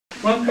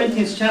1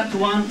 Corinthians chapter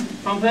 1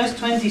 from verse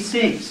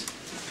 26.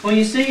 For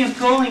you see your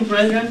calling,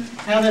 brethren,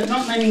 how that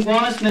not many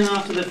wise men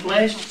after the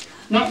flesh,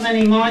 not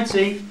many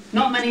mighty,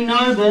 not many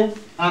noble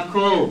are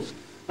called.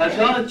 But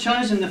God hath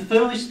chosen the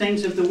foolish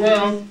things of the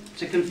world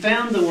to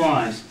confound the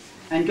wise.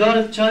 And God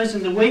hath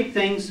chosen the weak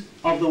things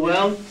of the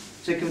world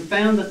to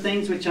confound the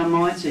things which are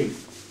mighty.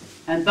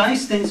 And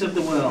base things of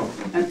the world,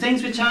 and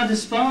things which are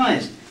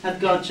despised, hath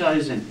God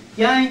chosen.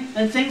 Yea,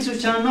 and things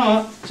which are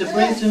not, to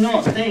bring to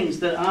naught things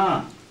that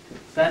are,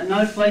 that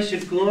no flesh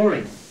should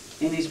glory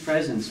in his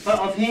presence. But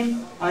of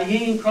him are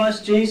ye in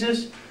Christ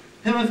Jesus,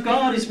 who of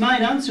God is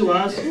made unto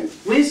us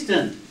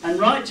wisdom and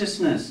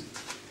righteousness,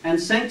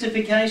 and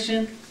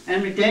sanctification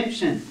and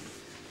redemption,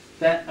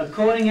 that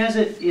according as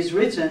it is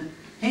written,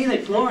 he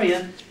that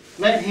glorieth,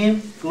 let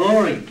him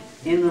glory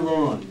in the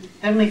Lord.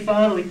 Heavenly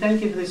Father, we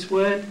thank you for this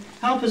word.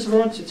 Help us,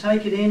 Lord, to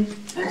take it in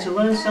and to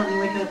learn something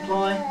we can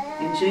apply.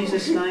 In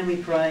Jesus' name we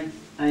pray.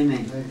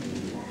 Amen.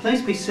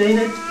 Please be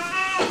seated.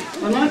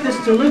 I'd like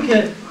us to look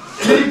at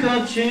who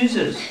God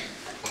chooses.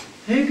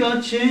 Who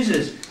God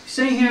chooses.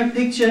 See here a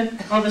picture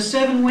of a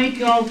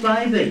 7-week-old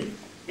baby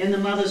in the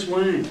mother's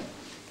womb.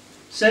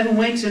 7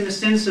 weeks in the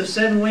sense of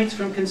 7 weeks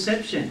from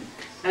conception.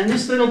 And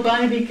this little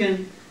baby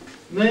can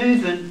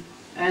move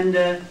and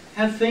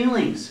have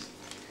feelings.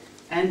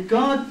 And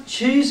God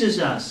chooses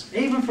us,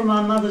 even from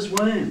our mother's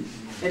womb.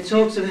 It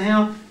talks of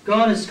how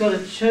God has got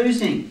a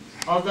choosing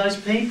of those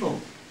people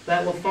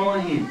that will follow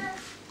him.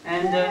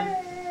 And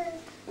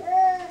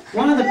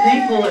one of the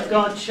people that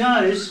God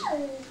chose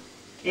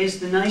is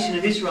the nation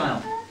of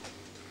Israel.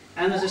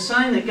 And there's a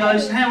saying that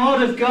goes, how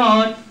odd of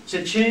God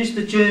to choose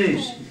the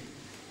Jews.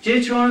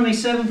 Deuteronomy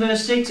 7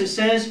 verse 6, it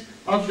says,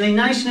 of the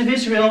nation of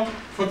Israel,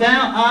 for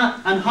thou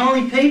art an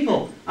holy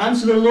people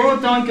unto the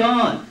Lord thy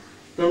God.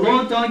 The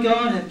Lord thy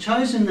God hath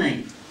chosen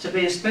thee to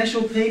be a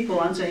special people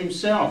unto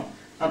himself,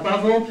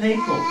 above all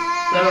people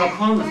that are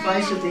upon the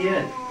face of the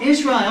earth.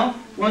 Israel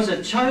was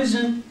a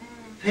chosen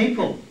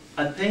people,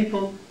 a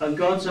people of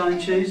God's own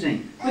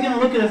choosing. We're going to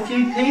look at a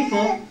few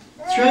people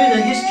through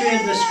the history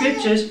of the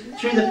Scriptures,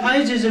 through the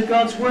pages of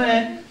God's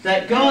Word,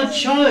 that God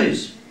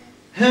chose.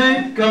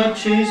 Who God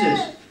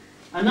chooses.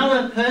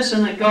 Another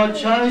person that God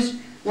chose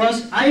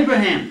was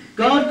Abraham.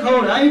 God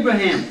called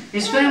Abraham.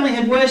 His family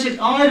had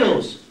worshipped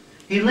idols.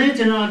 He lived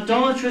in an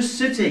idolatrous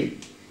city.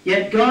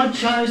 Yet God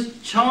chose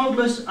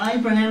childless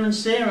Abraham and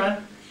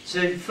Sarah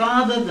to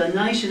father the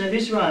nation of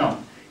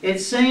Israel. It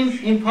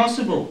seemed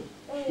impossible.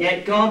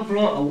 Yet God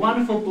brought a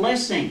wonderful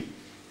blessing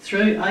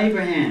through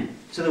Abraham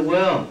to the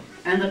world.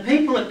 And the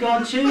people that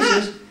God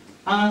chooses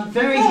are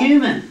very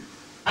human.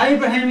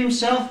 Abraham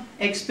himself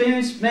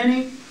experienced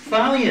many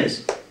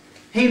failures.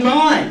 He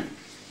lied,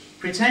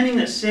 pretending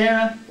that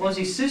Sarah was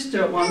his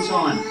sister at one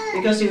time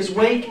because he was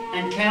weak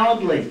and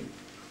cowardly.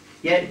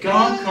 Yet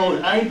God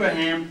called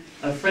Abraham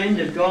a friend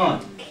of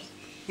God.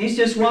 Here's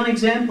just one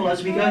example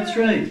as we go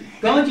through.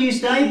 God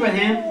used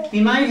Abraham.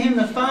 He made him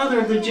the father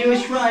of the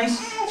Jewish race,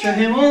 through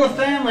whom all the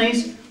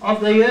families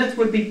of the earth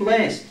would be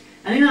blessed.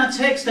 And in our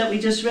text that we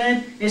just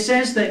read, it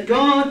says that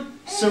God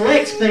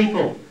selects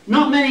people.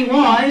 Not many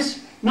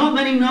wise, not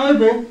many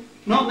noble,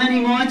 not many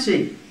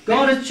mighty.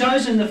 God has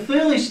chosen the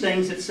foolish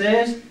things, it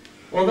says,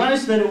 or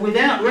those that are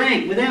without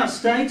rank, without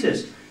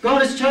status.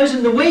 God has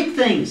chosen the weak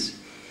things.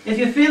 If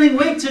you're feeling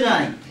weak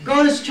today,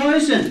 God has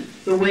chosen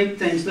the weak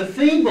things, the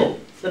feeble,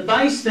 the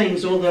base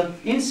things, or the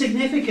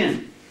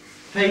insignificant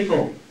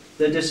people,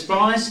 the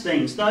despised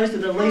things, those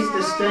that are least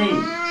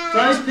esteemed,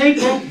 those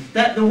people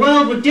that the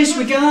world would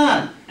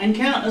disregard and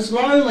count as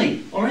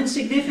lowly or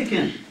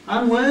insignificant,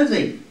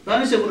 unworthy,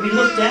 those that would be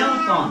looked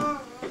down upon.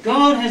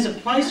 God has a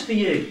place for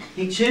you.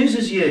 He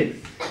chooses you.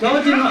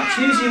 God did not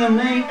choose you and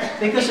me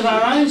because of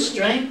our own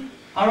strength,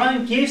 our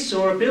own gifts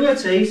or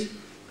abilities.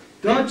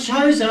 God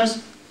chose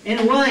us in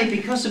a way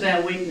because of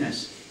our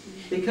weakness.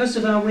 Because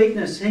of our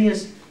weakness, He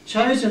has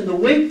chosen the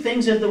weak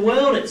things of the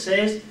world, it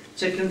says,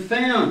 to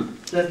confound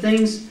the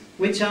things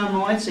which are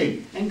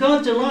mighty. And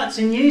God delights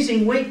in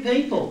using weak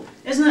people.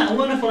 Isn't that a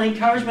wonderful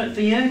encouragement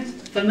for you,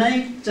 for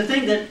me, to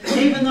think that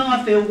even though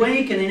I feel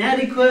weak and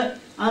inadequate,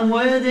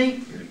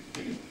 unworthy,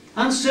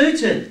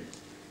 unsuited,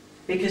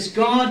 because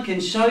God can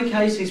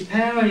showcase His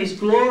power and His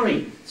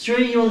glory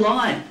through your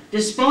life,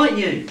 despite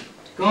you,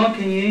 God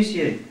can use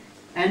you.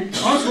 And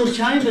Oswald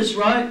Chambers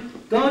wrote,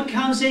 God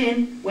comes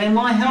in where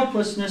my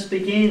helplessness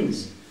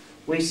begins.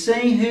 We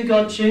see who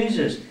God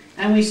chooses.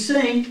 And we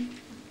see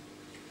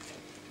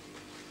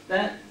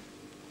that,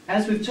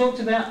 as we've talked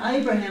about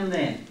Abraham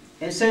there,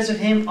 it says of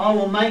him, I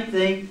will make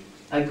thee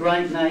a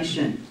great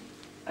nation.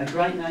 A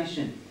great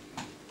nation.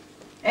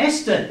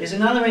 Esther is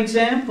another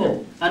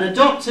example, an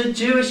adopted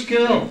Jewish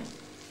girl.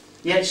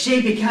 Yet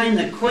she became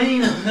the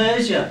queen of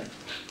Persia.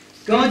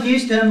 God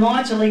used her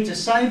mightily to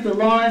save the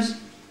lives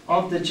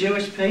of the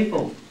Jewish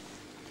people.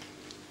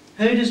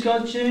 Who does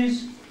God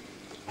choose?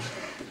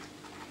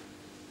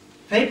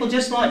 People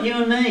just like you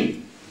and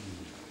me.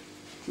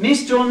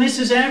 Mr. or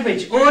Mrs.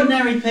 Average,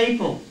 ordinary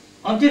people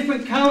of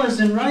different colours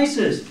and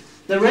races.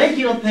 The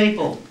regular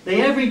people, the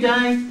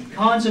everyday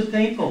kinds of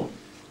people.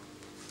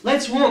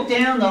 Let's walk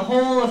down the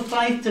hall of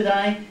faith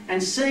today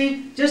and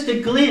see just a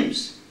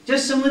glimpse,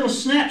 just some little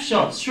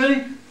snapshots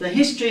through the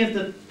history of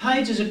the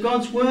pages of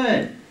God's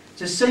Word,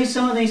 to see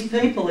some of these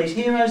people, these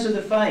heroes of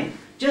the faith,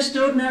 just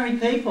ordinary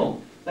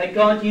people that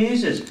God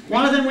uses.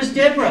 One of them was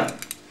Deborah.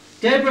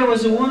 Deborah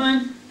was a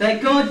woman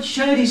that God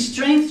showed his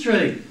strength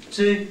through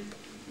to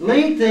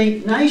lead the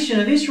nation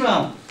of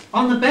Israel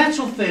on the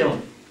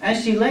battlefield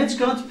as she leads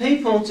God's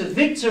people to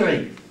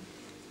victory.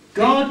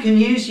 God can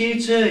use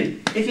you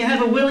too. If you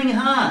have a willing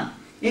heart,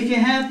 if you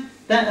have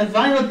that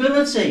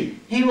availability,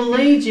 He will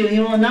lead you, He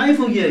will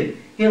enable you,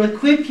 He'll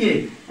equip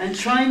you and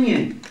train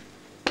you.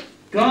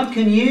 God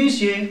can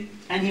use you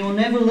and He will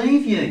never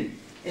leave you.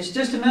 It's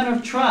just a matter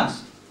of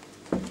trust.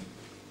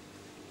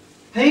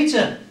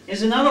 Peter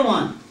is another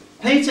one.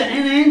 Peter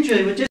and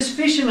Andrew were just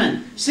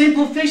fishermen,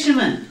 simple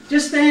fishermen,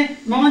 just there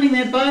minding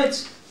their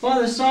boats by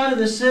the side of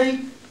the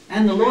sea,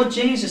 and the Lord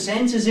Jesus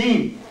enters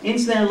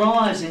into their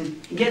lives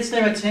and gets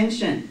their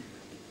attention.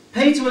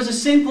 Peter was a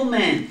simple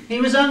man. He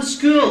was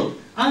unschooled,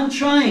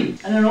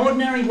 untrained, in an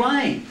ordinary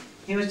way.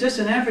 He was just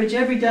an average,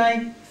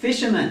 everyday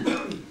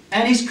fisherman.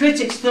 And his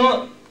critics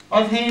thought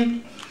of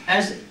him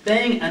as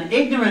being an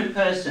ignorant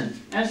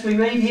person. As we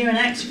read here in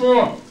Acts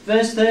 4,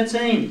 verse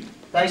 13,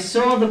 they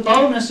saw the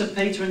boldness of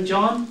Peter and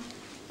John,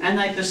 and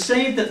they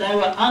perceived that they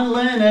were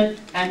unlearned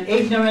and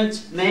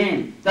ignorant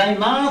men. They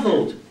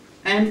marvelled,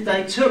 and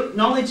they took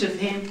knowledge of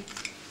him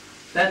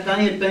that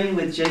they had been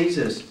with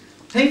Jesus.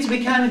 Peter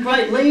became a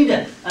great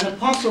leader, an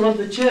apostle of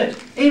the church.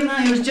 Even though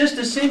he was just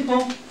a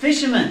simple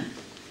fisherman,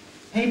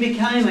 he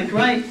became a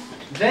great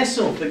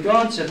vessel for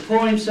God to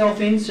pour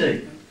himself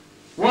into.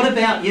 What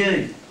about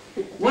you?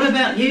 What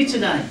about you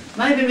today?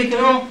 Maybe we could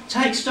all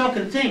take stock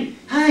and think,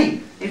 hey,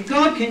 if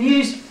God can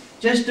use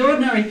just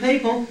ordinary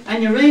people,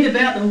 and you read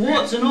about the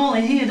warts and all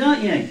in here,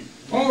 don't you?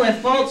 All their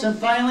faults and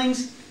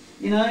failings,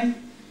 you know.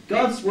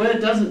 God's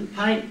Word doesn't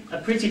paint a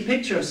pretty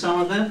picture of some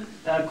of them.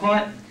 They're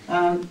quite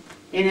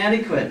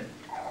inadequate.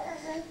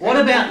 What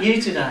about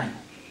you today?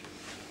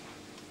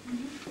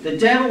 The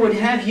devil would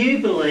have you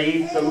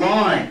believe the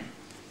lie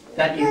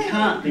that you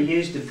can't be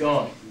used of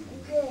God.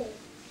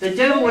 The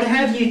devil would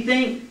have you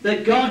think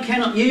that God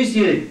cannot use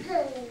you.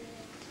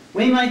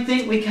 We may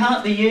think we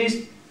can't be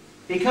used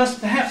because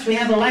perhaps we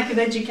have a lack of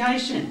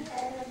education.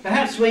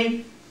 Perhaps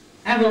we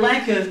have a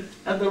lack of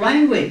the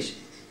language.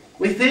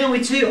 We feel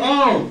we're too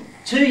old,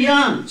 too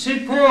young,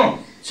 too poor,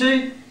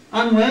 too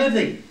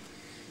unworthy.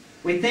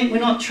 We think we're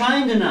not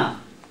trained enough.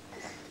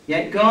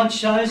 Yet God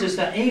shows us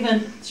that even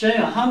through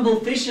a humble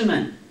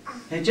fisherman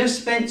who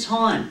just spent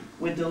time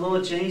with the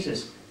Lord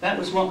Jesus, that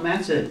was what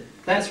mattered.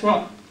 That's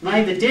what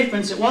made the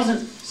difference. It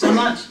wasn't so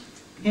much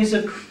his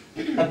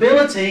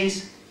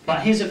abilities,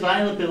 but his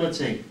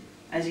availability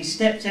as he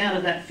stepped out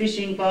of that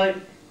fishing boat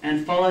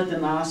and followed the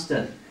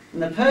Master.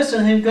 And the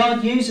person whom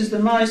God uses the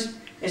most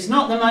is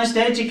not the most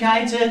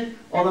educated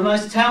or the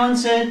most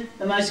talented,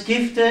 the most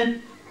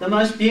gifted, the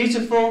most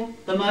beautiful,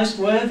 the most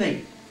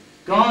worthy.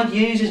 God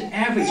uses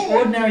average,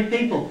 ordinary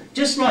people,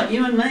 just like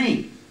you and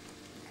me.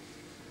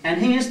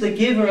 And He is the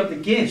giver of the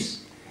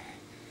gifts.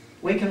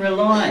 We can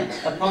rely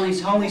upon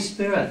His Holy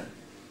Spirit,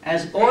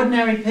 as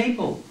ordinary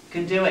people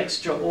can do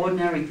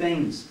extraordinary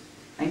things.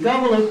 And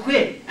God will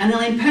equip and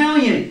He'll empower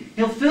you.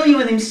 He'll fill you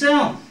with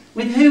Himself,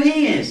 with who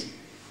He is,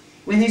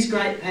 with His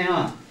great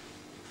power.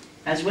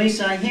 As we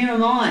say, here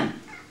am I,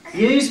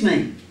 use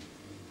me.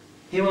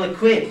 He will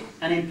equip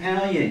and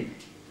empower you.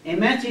 In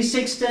Matthew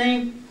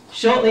 16,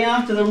 shortly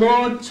after the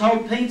Lord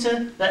told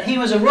Peter that he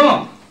was a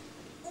rock,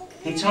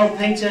 He told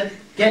Peter,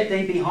 get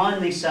thee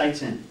behind me,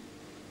 Satan.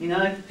 You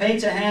know,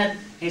 Peter had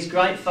his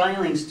great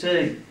failings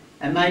too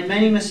and made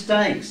many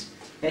mistakes.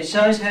 It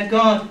shows how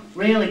God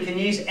really can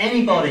use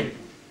anybody.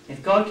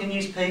 If God can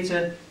use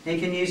Peter, He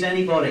can use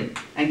anybody.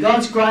 And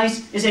God's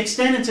grace is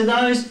extended to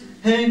those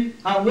who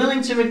are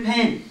willing to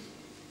repent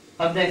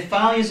of their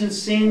failures and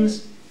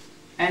sins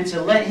and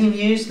to let Him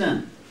use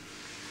them.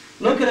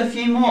 Look at a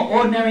few more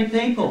ordinary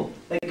people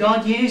that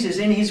God uses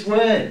in His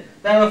Word.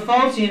 They were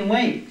faulty and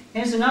weak.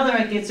 Here's another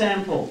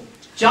example.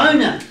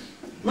 Jonah.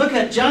 Look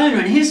at Jonah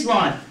and his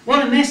life.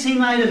 What a mess he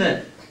made of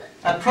it.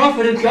 A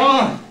prophet of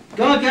God.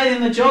 God gave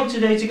him a job to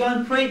do, to go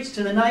and preach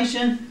to the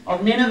nation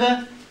of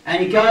Nineveh,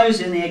 and he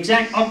goes in the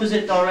exact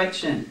opposite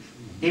direction.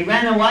 He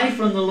ran away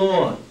from the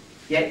Lord.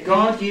 Yet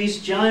God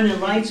used Jonah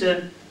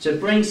later to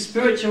bring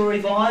spiritual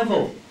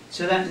revival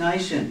to that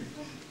nation.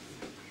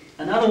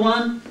 Another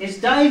one is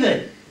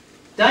David.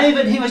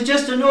 David, he was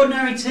just an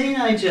ordinary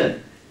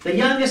teenager, the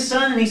youngest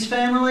son in his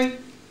family,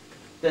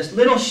 this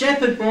little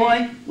shepherd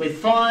boy with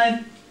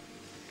 5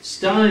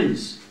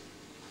 stones.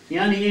 He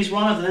only used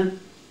one of them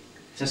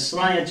to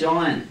slay a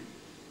giant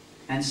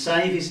and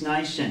save his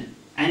nation.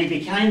 And he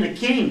became the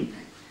king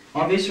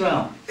of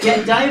Israel.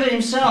 Yet David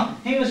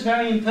himself, he was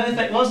very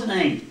imperfect, wasn't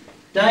he?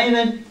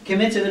 David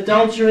committed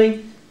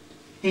adultery.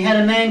 He had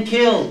a man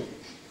killed.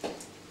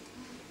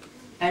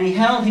 And he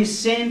held his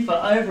sin for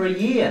over a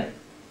year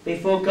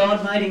before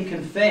God made him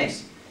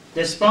confess.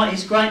 Despite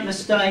his great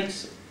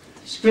mistakes,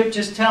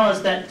 Scriptures tell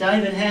us that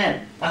David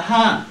had a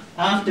heart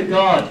after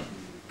God.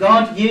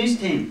 God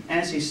used him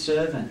as his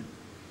servant.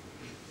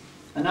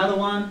 Another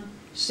one,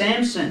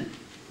 Samson.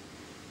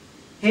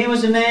 He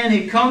was a man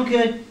who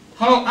conquered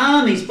whole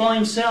armies by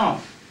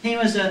himself. He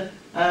was a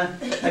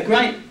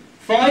great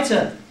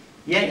fighter,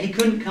 yet he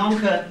couldn't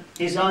conquer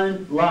his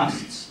own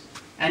lusts.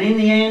 And in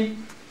the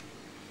end,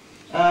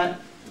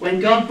 when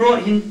God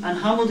brought him and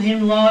humbled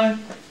him low,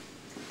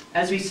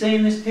 as we see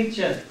in this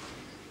picture,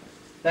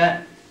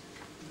 that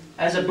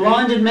as a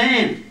blinded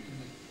man,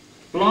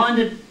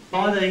 blinded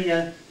by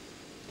the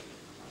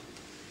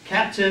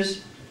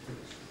captors,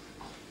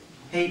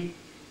 he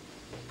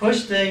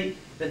pushed the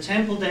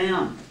temple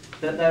down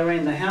that they were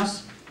in, the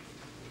house.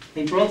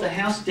 He brought the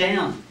house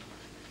down.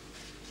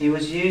 He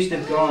was used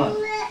of God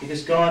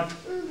because God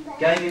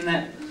gave him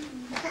that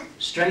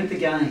strength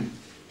again.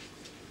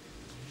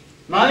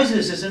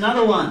 Moses is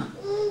another one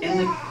in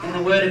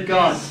the Word of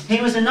God. He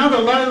was another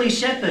lowly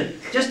shepherd,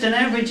 just an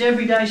average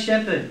everyday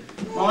shepherd,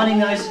 minding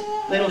those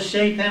little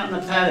sheep out in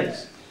the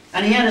paddocks.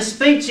 And he had a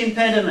speech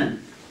impediment.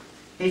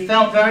 He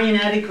felt very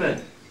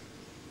inadequate.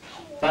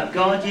 But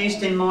God used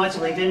him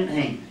mightily, didn't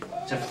he?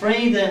 To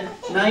free the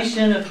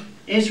nation of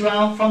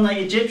Israel from the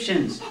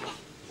Egyptians.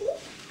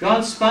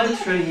 God spoke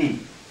through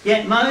him.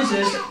 Yet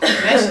Moses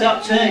messed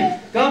up too.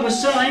 God was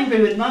so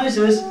angry with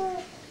Moses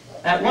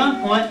at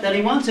one point that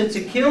he wanted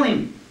to kill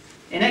him.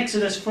 In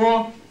Exodus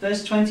 4,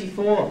 verse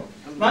 24.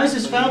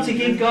 Moses failed to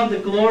give God the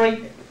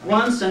glory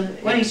once,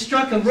 and when he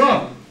struck a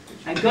rock,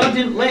 and God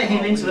didn't let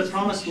him into the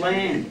promised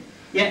land.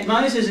 Yet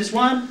Moses is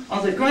one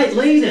of the great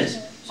leaders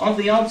of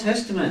the Old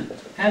Testament,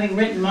 having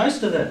written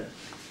most of it.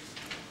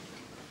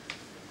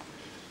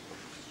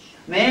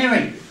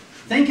 Mary.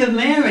 Think of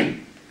Mary,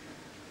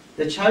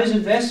 the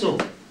chosen vessel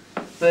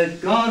for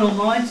God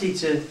Almighty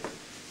to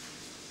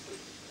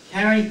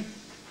carry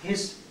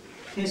his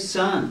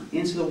Son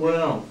into the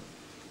world.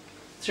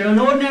 Through an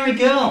ordinary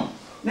girl.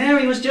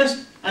 Mary was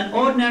just an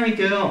ordinary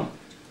girl.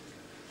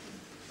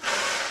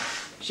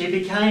 She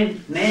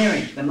became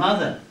Mary, the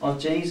mother of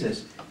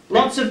Jesus.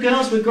 Lots of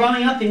girls were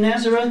growing up in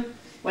Nazareth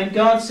when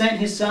God sent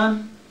his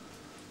Son.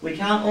 We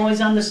can't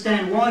always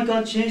understand why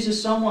God chooses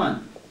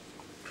someone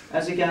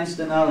as against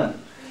another.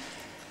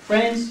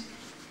 Friends,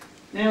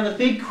 now the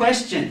big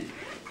question,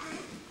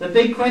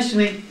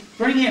 we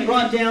bring it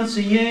right down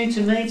to you,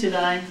 to me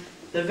today.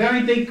 The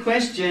very big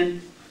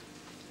question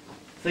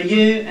for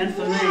you and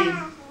for me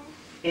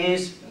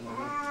is,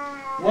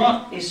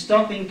 what is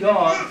stopping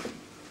God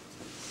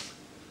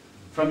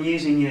from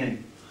using you?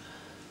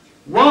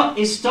 What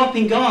is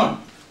stopping God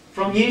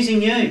from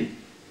using you?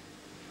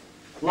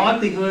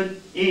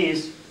 Likelihood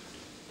is,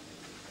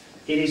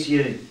 it is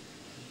you.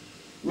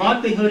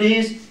 Likelihood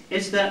is,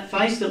 it's that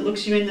face that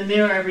looks you in the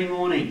mirror every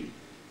morning,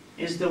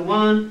 is the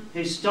one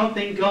who's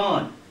stopping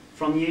God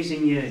from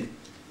using you.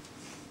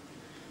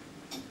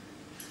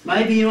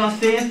 Maybe you are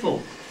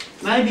fearful.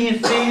 Maybe you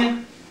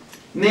fear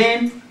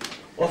men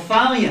or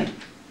failure.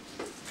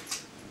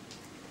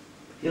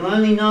 You'll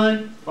only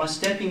know by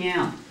stepping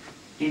out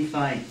in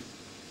faith.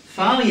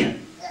 Failure.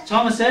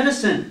 Thomas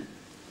Edison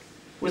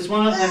was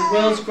one of the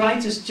world's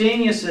greatest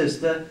geniuses,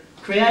 the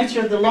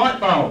creator of the light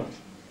bulb.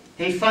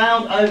 He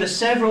failed over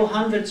several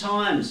hundred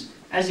times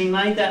as he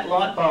made that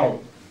light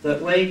bulb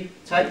that we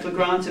take for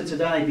granted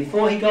today,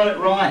 before he got it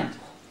right.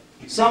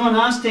 Someone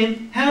asked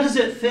him, how does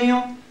it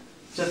feel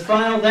to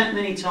fail that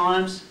many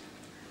times?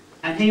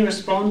 And he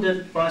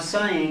responded by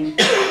saying,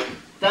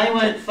 they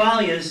weren't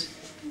failures,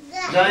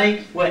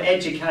 they were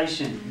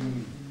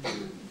education.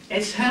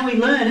 It's how we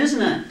learn,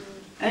 isn't it?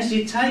 As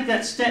you take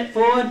that step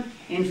forward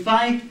in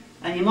faith,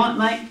 and you might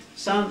make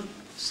some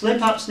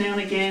slip-ups now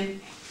and again,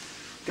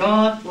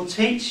 God will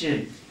teach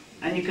you,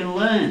 and you can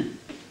learn.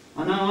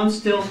 I know I'm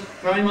still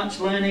very much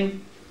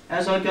learning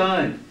as I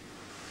go.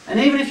 And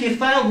even if you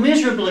failed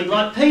miserably,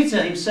 like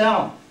Peter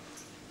himself,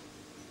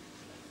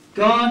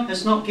 God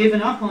has not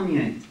given up on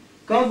you.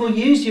 God will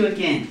use you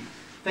again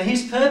for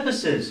his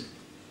purposes.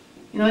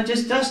 You know,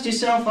 just dust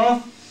yourself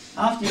off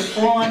after you've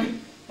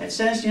fallen. It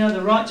says, you know,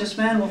 the righteous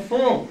man will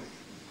fall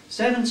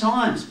 7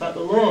 times, but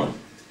the Lord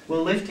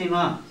will lift him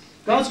up.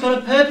 God's got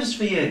a purpose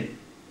for you,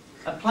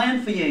 a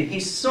plan for you. He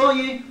saw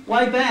you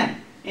way back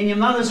in your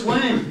mother's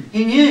womb.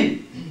 He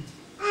knew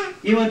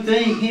you would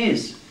be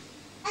his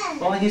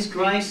by his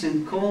grace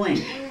and calling.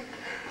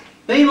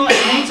 Be like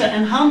Peter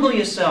and humble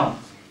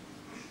yourself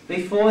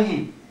before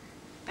him.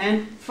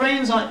 And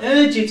friends, I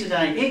urge you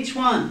today, each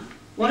one,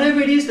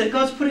 whatever it is that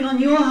God's putting on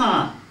your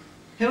heart,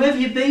 whoever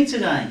you be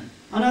today.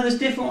 I know there's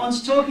different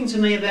ones talking to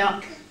me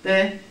about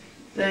their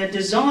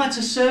desire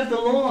to serve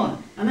the Lord.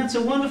 And that's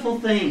a wonderful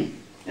thing.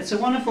 It's a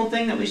wonderful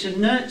thing that we should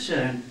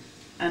nurture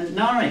and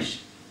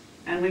nourish.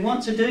 And we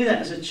want to do that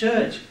as a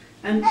church.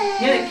 And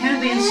yet it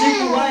can be in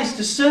simple ways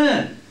to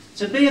serve,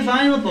 to be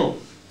available,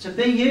 to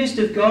be used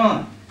of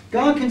God.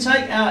 God can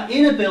take our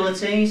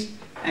inabilities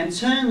and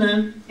turn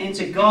them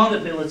into God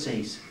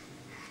abilities.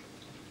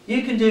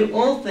 You can do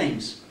all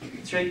things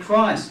through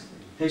Christ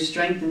who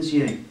strengthens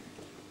you.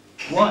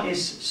 What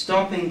is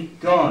stopping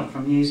God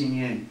from using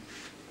you?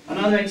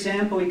 Another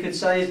example we could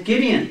say is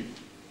Gideon.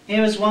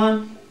 He was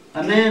one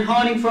a man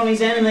hiding from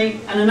his enemy,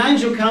 and an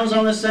angel comes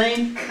on the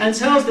scene and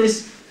tells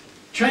this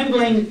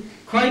trembling,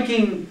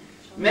 quaking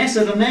mess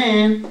of a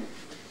man,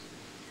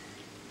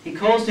 he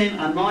calls him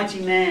a mighty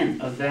man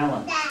of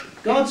valour.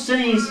 God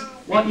sees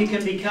what you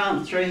can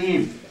become through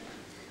him.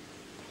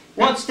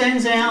 What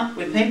stands out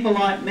with people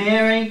like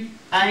Mary,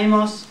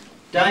 Amos,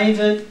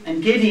 David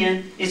and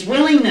Gideon is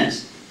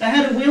willingness. They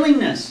had a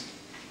willingness.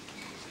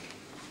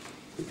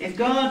 If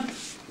God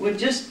would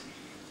just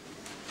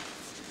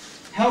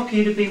help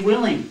you to be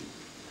willing,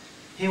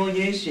 he will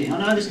use you. I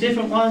know there's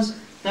different ones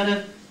that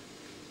have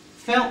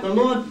felt the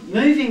Lord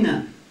moving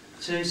them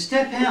to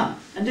step out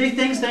and do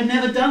things they've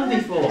never done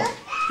before.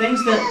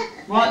 Things that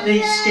might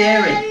be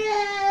scary.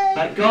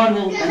 But God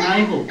will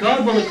enable,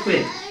 God will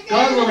equip,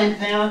 God will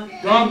empower,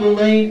 God will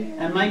lead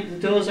and make the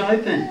doors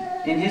open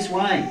in his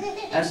way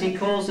as he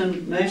calls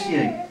and moves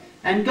you.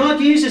 And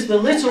God uses the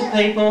little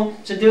people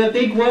to do a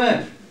big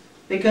work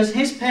because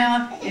his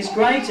power is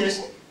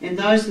greatest in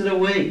those that are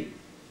weak.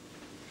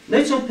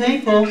 Little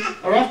people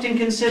are often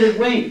considered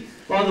weak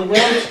by the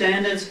world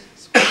standards,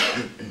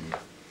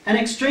 and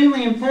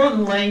extremely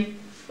importantly,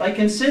 they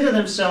consider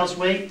themselves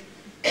weak.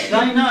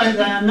 They know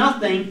they are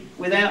nothing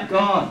without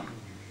God.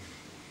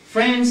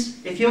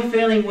 Friends, if you're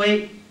feeling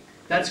weak,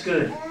 that's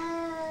good.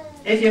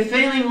 If you're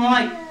feeling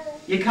like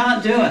you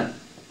can't do it,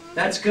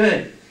 that's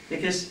good,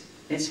 because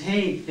it's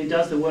he who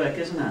does the work,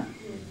 isn't it?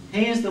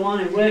 He is the one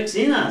who works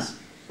in us,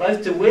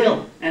 both to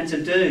will and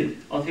to do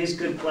of his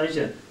good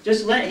pleasure.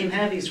 Just let him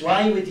have his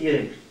way with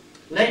you.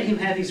 Let him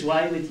have his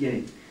way with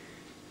you.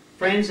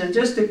 Friends, and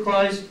just to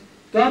close,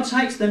 God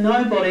takes the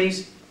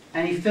nobodies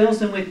and he fills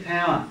them with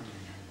power.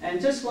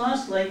 And just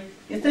lastly,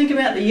 you think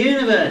about the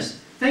universe.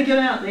 Think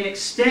about the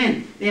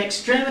extent, the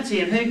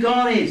extremity of who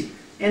God is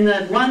in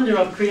the wonder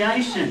of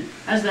creation.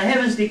 As the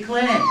heavens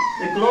declare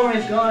the glory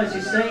of God, as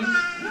you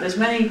see, there's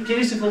many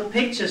beautiful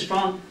pictures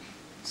from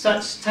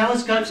such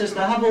telescopes as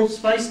the Hubble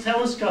Space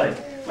Telescope,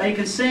 where you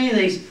can see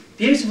these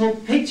beautiful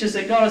pictures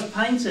that God has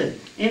painted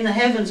in the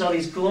heavens of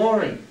his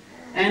glory.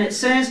 And it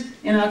says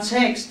in our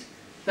text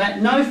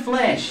that no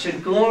flesh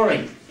should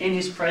glory in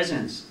his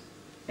presence.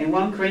 In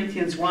 1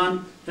 Corinthians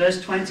 1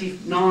 verse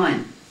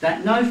 29,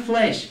 that no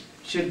flesh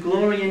should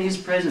glory in his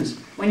presence.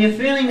 When you're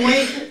feeling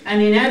weak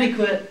and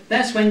inadequate,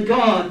 that's when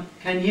God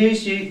can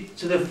use you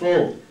to the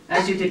full,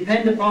 as you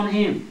depend upon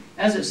him.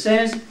 As it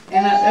says in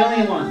that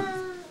earlier one,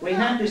 we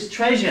have this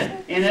treasure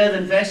in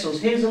earthen vessels.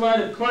 Here's a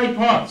load of clay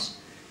pots.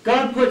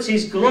 God puts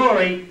his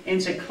glory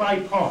into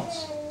clay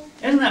pots.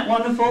 Isn't that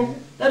wonderful?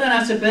 They don't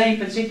have to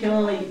be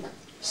particularly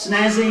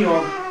snazzy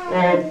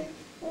or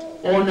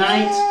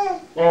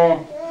ornate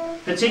or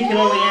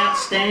particularly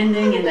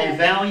outstanding in their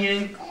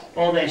value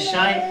or their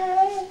shape.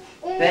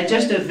 They're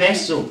just a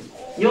vessel.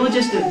 You're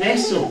just a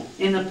vessel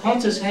in the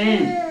potter's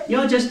hand.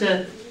 You're just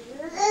an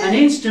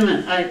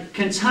instrument, a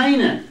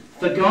container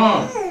for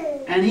God.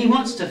 And he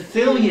wants to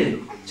fill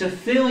you, to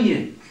fill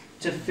you,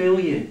 to fill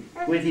you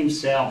with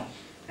himself.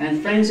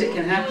 And friends, it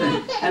can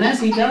happen. And as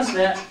he does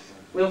that,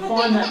 we'll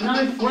find that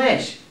no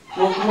flesh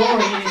will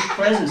glory in his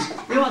presence.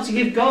 We want to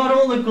give God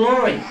all the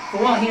glory for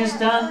what he has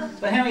done,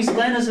 for how he's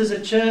led us as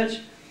a church,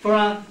 for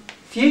our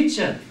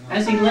future,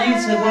 as he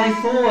leads the way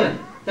forward,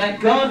 that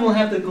God will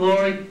have the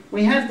glory.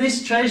 We have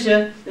this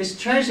treasure,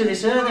 this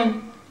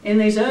earthen, in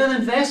these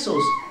earthen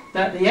vessels,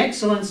 that the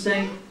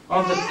excellency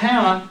of the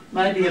power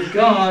may be of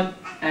God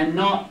and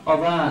not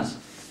of ours.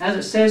 As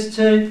it says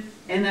too,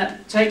 in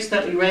that text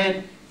that we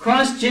read,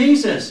 Christ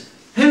Jesus,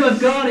 who of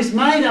God is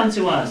made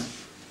unto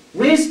us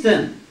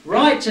wisdom,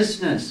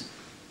 righteousness,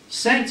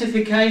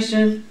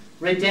 sanctification,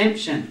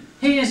 redemption.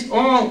 He is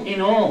all in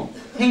all.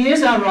 He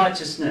is our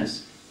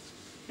righteousness.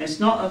 It's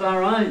not of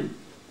our own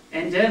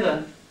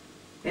endeavour.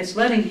 It's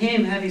letting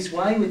him have his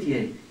way with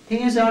you.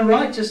 He is our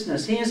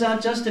righteousness. He is our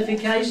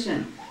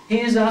justification.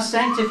 He is our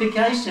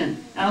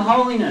sanctification, our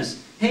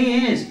holiness.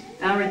 He is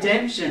our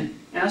redemption,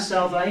 our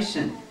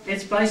salvation.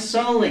 It's based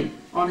solely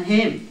on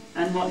him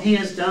and what he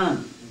has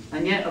done.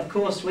 And yet, of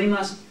course, we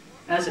must,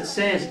 as it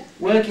says,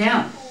 work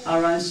out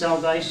our own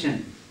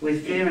salvation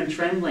with fear and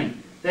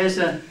trembling. There's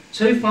a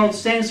twofold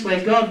sense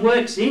where God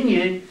works in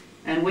you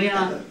and we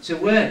are to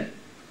work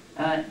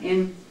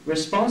in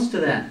response to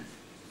that.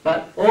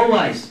 But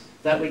always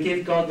that we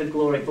give God the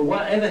glory for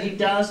whatever he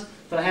does,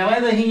 for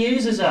however he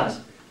uses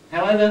us,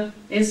 however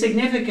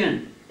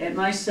insignificant it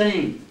may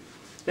seem.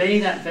 Be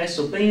that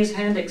vessel, be his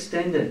hand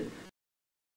extended.